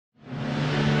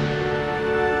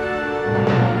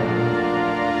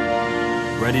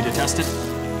Ready to test it?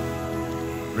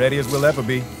 Ready as we'll ever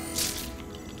be.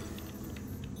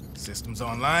 Systems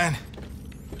online.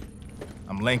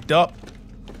 I'm linked up.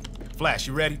 Flash,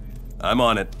 you ready? I'm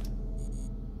on it.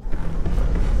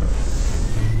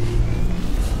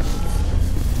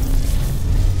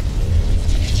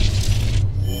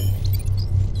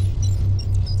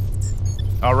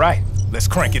 All right, let's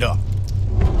crank it up.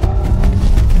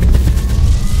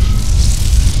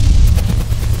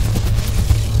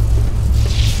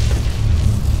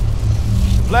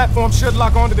 The platform should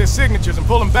lock onto their signatures and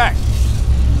pull them back.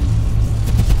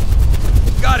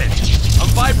 Got it! I'm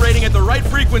vibrating at the right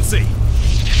frequency.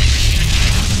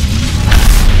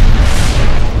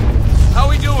 How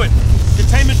we doing?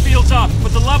 Containment field's up,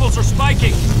 but the levels are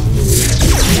spiking.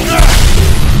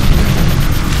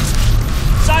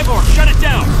 Cyborg, shut it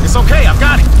down! It's okay, I've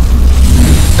got it.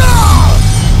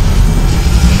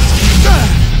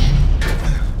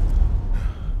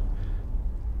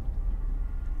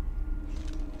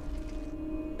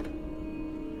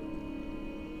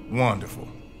 Wonderful.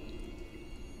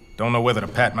 Don't know whether to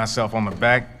pat myself on the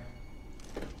back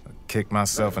or kick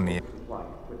myself in the... But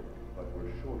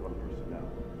we're short on personnel.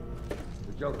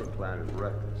 The Joker plan is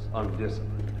reckless,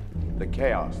 undisciplined. The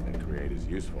chaos they create is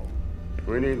useful.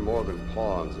 We need more than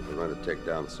pawns if we're going to take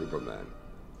down Superman.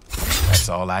 That's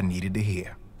all I needed to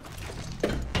hear.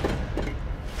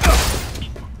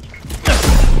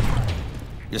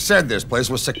 You said this place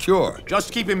was secure.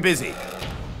 Just keep him busy.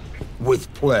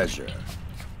 With pleasure.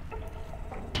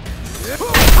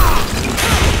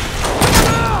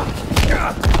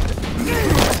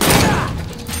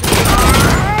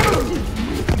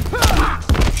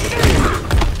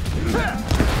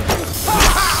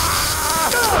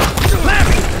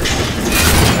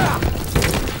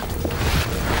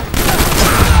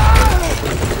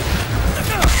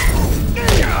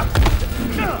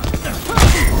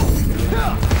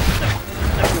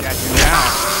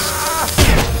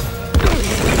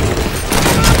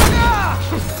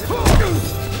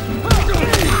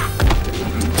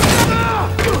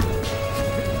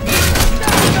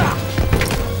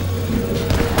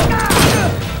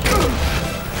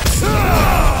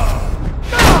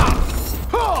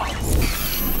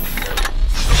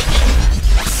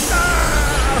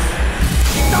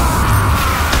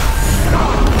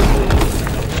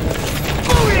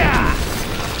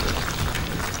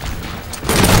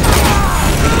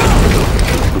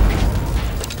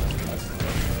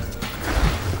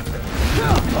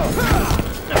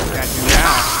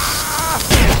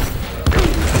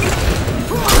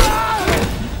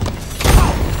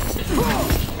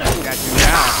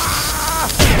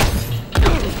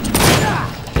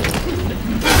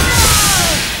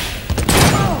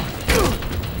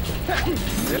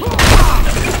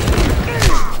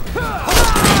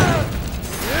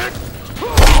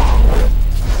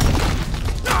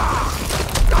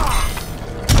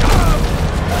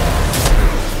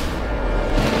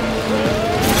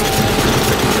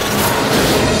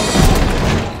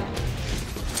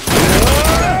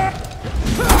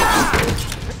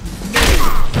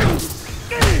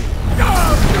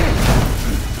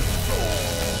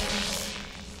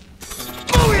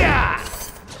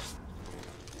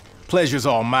 Pleasure's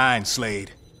all mine,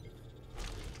 Slade.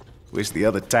 Wish the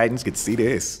other Titans could see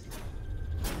this.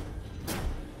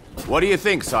 What do you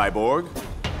think, Cyborg?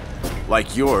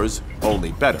 Like yours,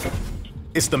 only better.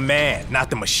 It's the man, not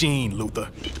the machine, Luther.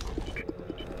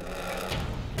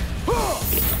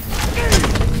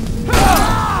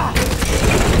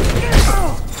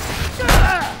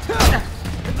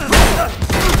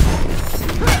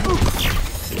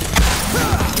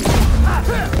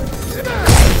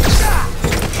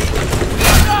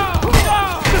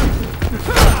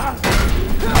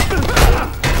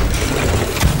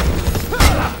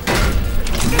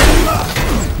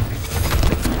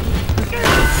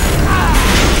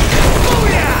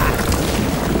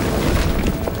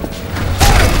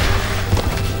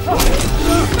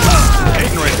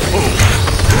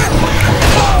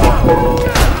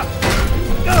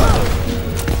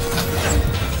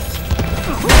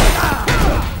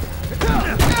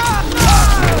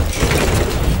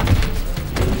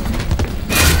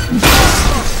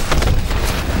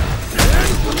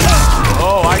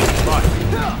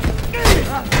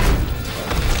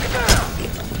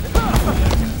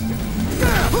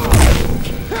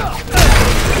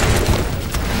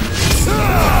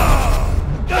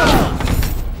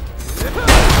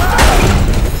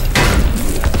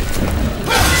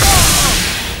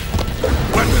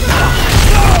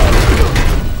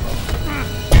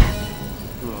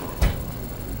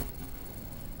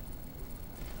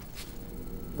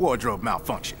 Wardrobe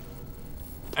malfunction.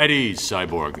 At ease,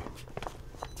 Cyborg.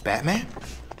 Batman?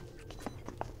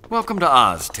 Welcome to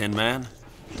Oz, Tin Man.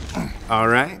 All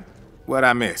right. What'd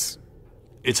I miss?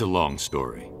 It's a long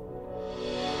story.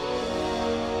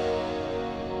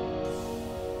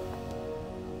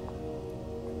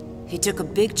 He took a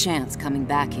big chance coming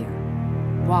back here.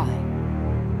 Why?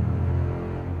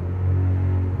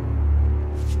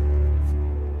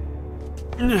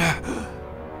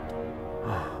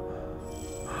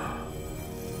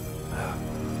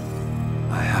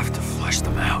 I have to flush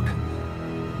them out.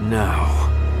 Now.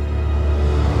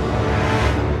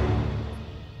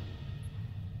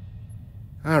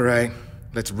 All right.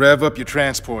 Let's rev up your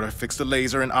transporter, fix the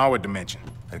laser in our dimension.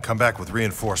 And come back with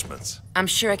reinforcements. I'm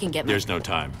sure I can get my... There's no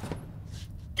time.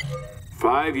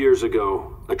 5 years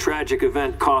ago, a tragic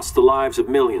event cost the lives of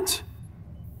millions.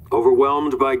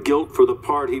 Overwhelmed by guilt for the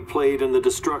part he played in the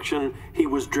destruction, he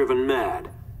was driven mad.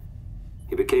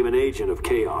 He became an agent of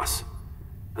chaos,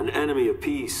 an enemy of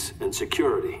peace and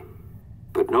security,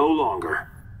 but no longer.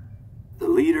 The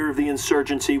leader of the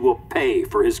insurgency will pay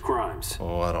for his crimes.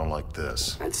 Oh, I don't like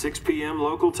this. At 6 p.m.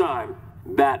 local time,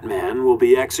 Batman will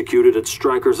be executed at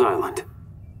Stryker's Island.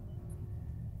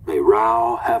 May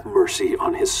Rao have mercy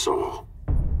on his soul.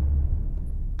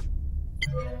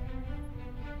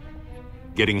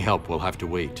 Getting help will have to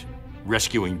wait.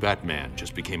 Rescuing Batman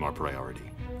just became our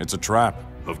priority. It's a trap.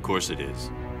 Of course it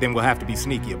is. Then we'll have to be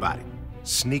sneaky about it.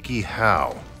 Sneaky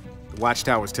how? The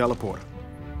Watchtower's teleporter.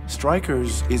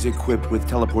 Stryker's is equipped with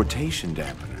teleportation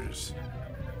dampeners.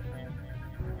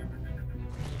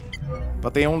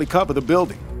 But they only cover the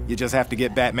building. You just have to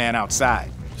get Batman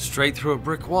outside. Straight through a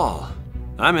brick wall.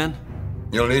 I'm in.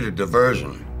 You'll need a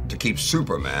diversion to keep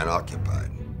Superman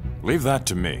occupied. Leave that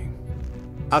to me.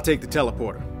 I'll take the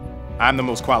teleporter. I'm the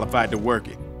most qualified to work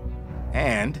it.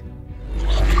 And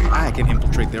I can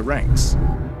infiltrate their ranks.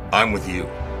 I'm with you.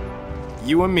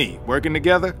 You and me working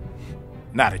together?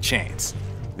 Not a chance.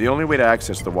 The only way to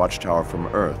access the Watchtower from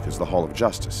Earth is the Hall of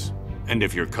Justice. And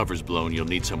if your cover's blown, you'll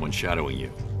need someone shadowing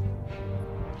you.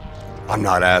 I'm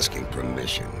not asking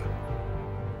permission.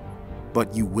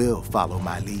 But you will follow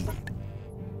my lead.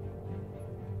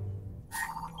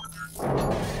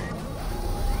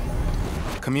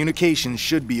 Communications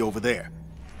should be over there.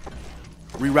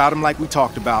 Reroute them like we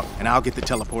talked about, and I'll get the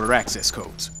teleporter access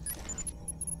codes.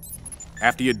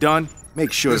 After you're done,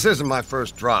 make sure... This isn't my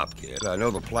first drop, kid. I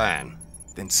know the plan.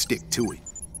 Then stick to it.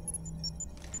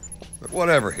 But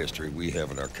whatever history we have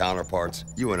with our counterparts,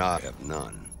 you and I have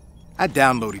none. I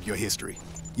downloaded your history.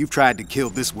 You've tried to kill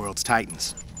this world's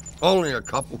titans. Only a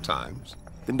couple times.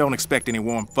 Then don't expect any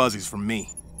warm fuzzies from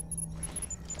me.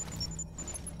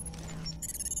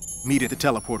 Meet at the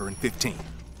teleporter in 15.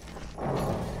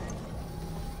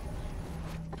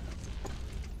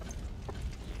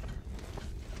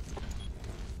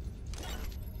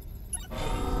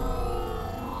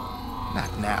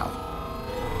 Not now.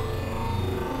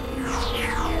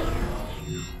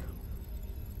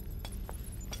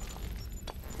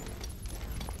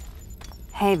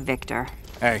 Hey, Victor.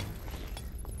 Hey.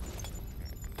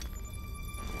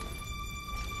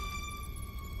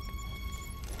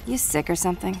 You sick or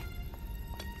something?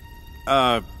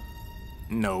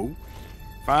 No.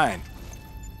 Fine.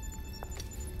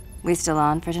 We still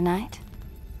on for tonight?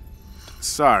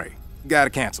 Sorry. Gotta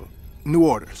cancel. New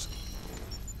orders.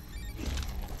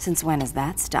 Since when has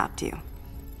that stopped you?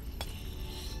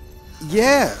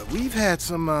 Yeah, we've had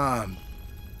some,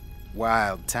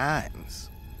 wild times.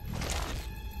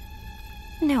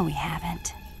 No, we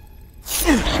haven't.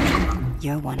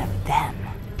 You're one of them.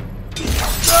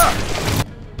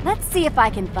 Let's see if I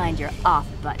can find your off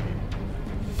button.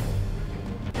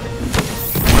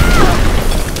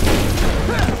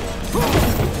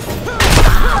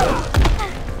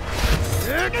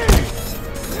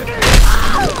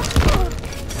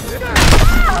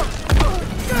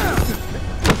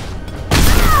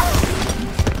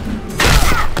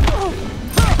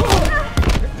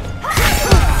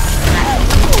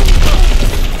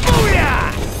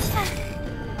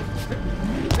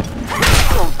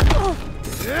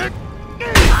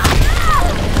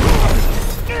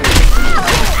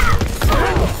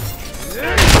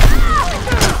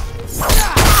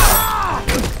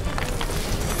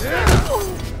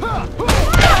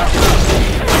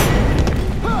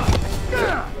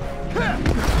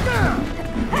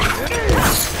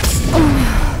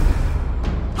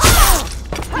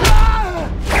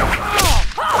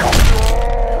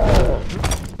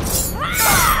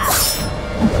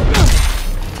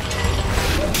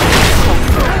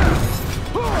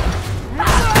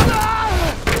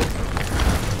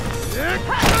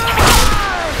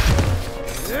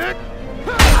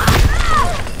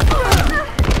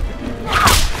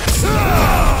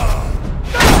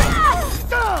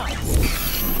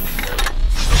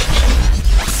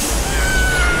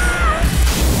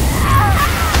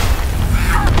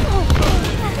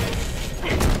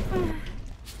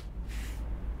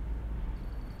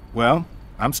 Well,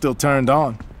 I'm still turned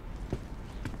on.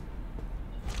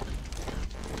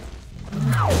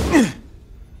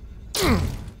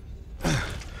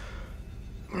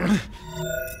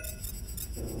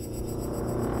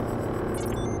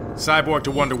 Cyborg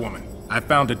to Wonder Woman. I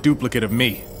found a duplicate of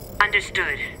me.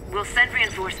 Understood. We'll send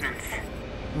reinforcements.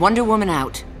 Wonder Woman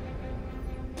out.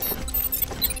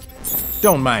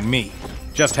 Don't mind me.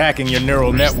 Just hacking your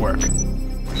neural network.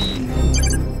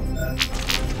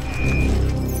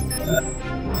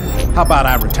 How about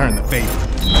I return the favor?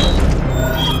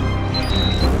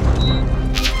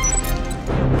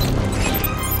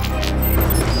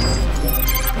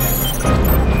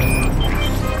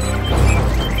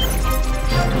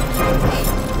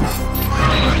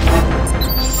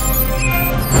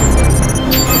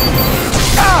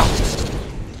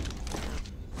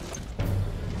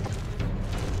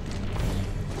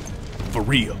 For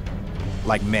real.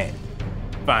 Like men.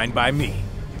 Fine by me.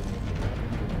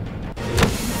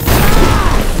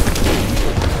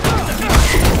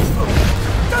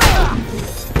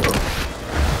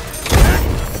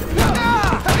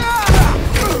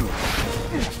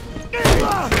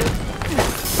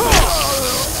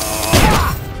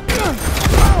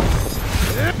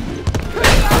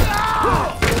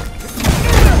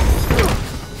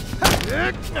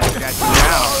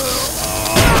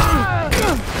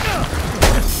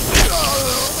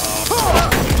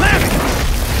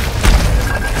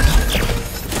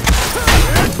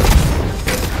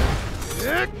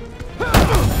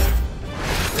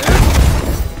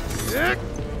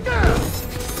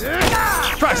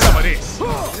 Try some of this.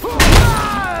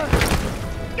 BOO-YAH!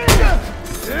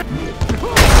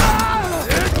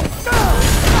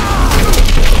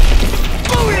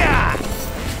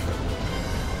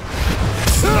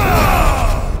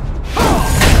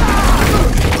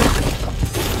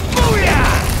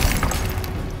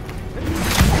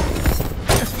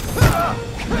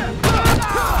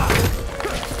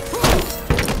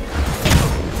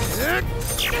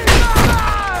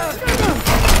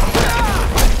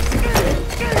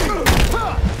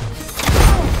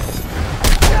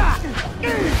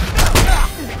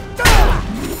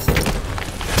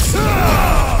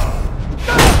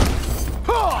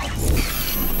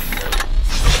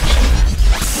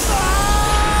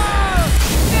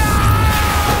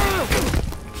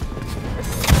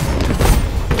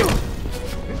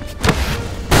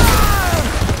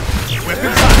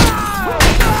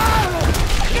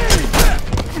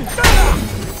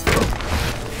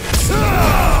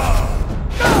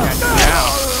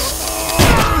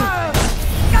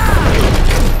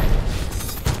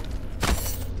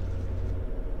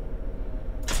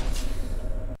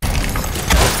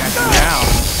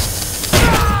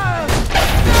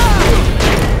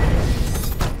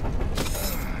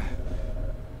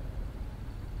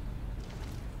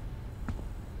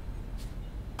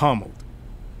 Pummeled.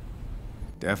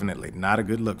 Definitely not a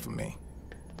good look for me.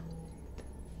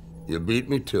 You beat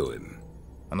me to him.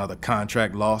 Another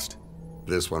contract lost?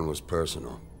 This one was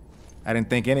personal. I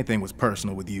didn't think anything was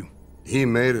personal with you. He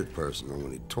made it personal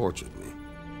when he tortured me.